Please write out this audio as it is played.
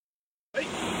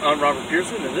I'm Robert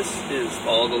Pearson, and this is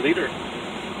Follow the Leader.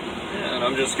 And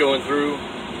I'm just going through,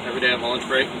 every day at my lunch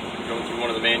break, going through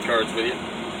one of the man cards with you.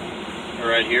 They're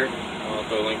right here. I'll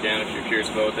throw a link down if you're curious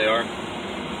about what they are.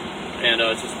 And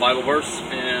it's just a Bible verse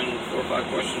and 4 or 5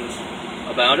 questions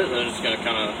about it. And I'm just going to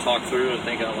kind of talk through and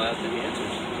think out loud through the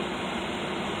answers.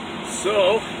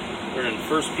 So, we're in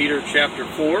 1 Peter chapter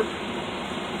 4,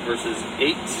 verses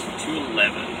 8 to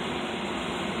 11.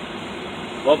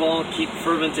 Above all, keep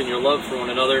fervent in your love for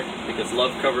one another, because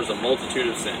love covers a multitude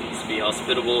of sins. Be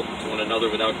hospitable to one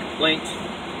another without complaint,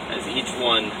 as each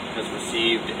one has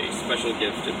received a special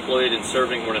gift, employed in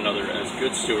serving one another as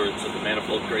good stewards of the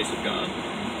manifold grace of God.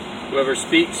 Whoever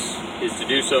speaks is to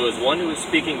do so as one who is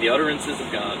speaking the utterances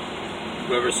of God.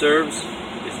 Whoever serves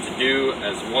is to do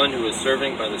as one who is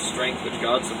serving by the strength which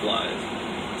God supplies,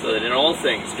 so that in all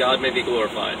things God may be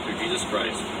glorified through Jesus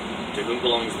Christ, to whom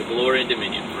belongs the glory and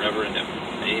dominion forever and ever.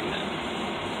 Amen.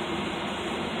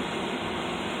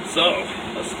 So,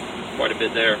 that's quite a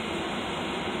bit there.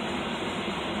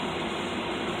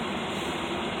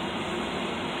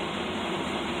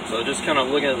 So just kind of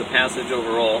looking at the passage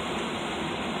overall.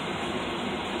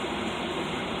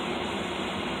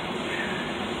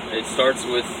 It starts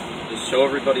with just show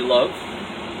everybody love.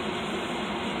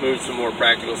 Moves to a more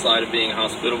practical side of being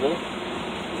hospitable,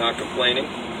 not complaining.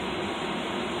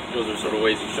 Those are sort of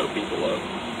ways you show people love.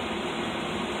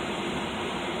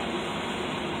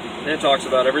 And it talks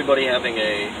about everybody having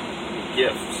a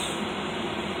gift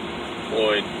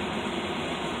employed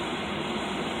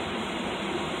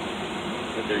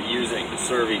that they're using to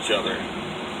serve each other.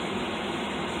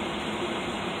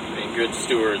 Being good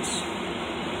stewards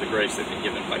of the grace they've been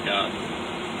given by God.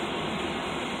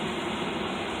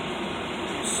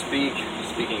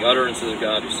 Speaking utterances of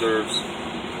God who serves,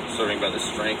 serving by the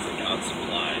strength that God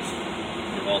supplies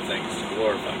of all things to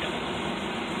glorify God.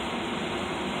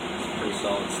 It's pretty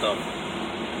solid stuff.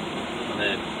 And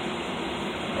then,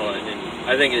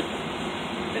 I think it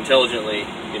intelligently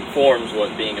informs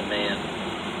what being a man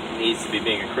needs to be,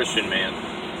 being a Christian man,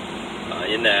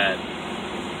 in that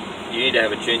you need to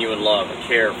have a genuine love, a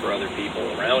care for other people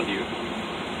around you.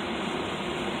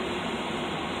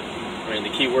 I mean, the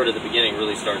key word at the beginning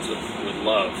really starts with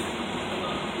love.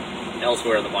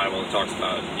 Elsewhere in the Bible, it talks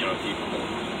about,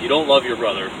 if you don't love your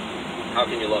brother, how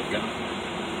can you love God?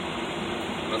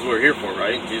 That's what we're here for,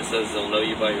 right? Jesus says they'll know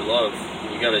you by your love.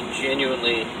 You got to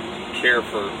genuinely care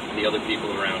for the other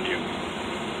people around you.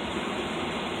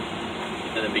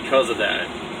 And then because of that,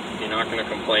 you're not going to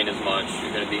complain as much.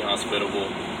 You're going to be hospitable.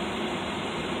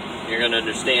 You're going to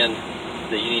understand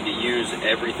that you need to use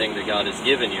everything that God has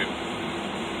given you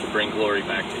to bring glory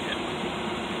back to Him.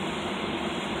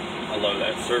 I love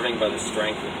that. Serving by the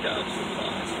strength that God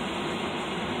supplies.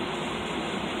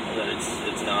 And that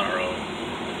it's not our own.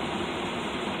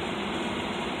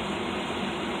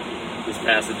 This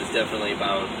passage is definitely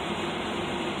about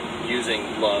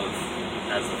using love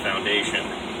as the foundation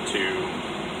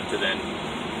to then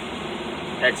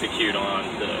execute on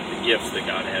the gifts that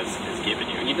God has given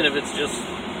you. Even if it's just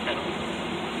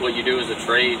what you do as a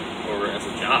trade or as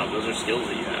a job, those are skills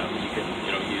that you have that you can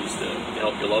use to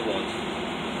help your loved ones.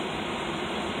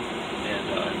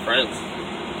 And friends.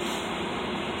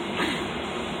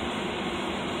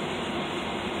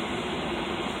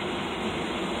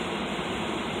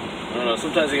 I don't know,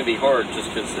 sometimes it can be hard just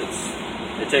because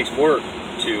it takes work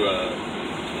to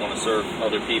want to serve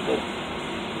other people.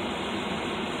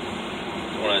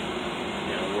 To want to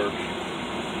work,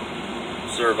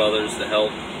 serve others, to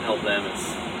help them.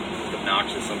 It's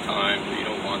obnoxious sometimes, or you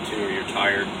don't want to, or you're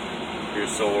tired, or you're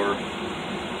sore.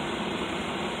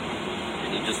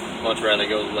 You just much rather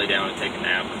go lay down and take a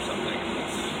nap or something.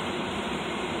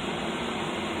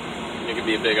 It could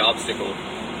be a big obstacle.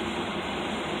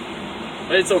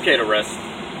 But it's okay to rest.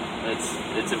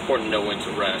 It's important to know when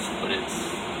to rest, but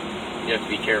you have to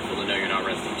be careful to know you're not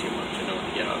resting too much and know when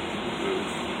to get up, move,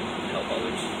 and help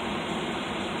others.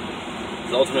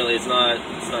 Because ultimately, it's not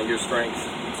your strength;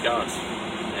 it's God's.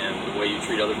 And the way you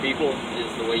treat other people is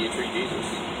the way you treat Jesus.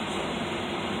 So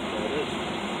that's all it is.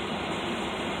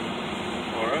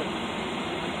 Alright.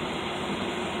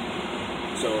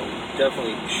 So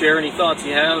definitely share any thoughts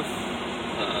you have.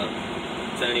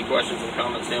 Send any questions and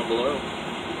comments down below.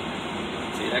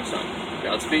 See you next time.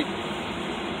 Godspeed.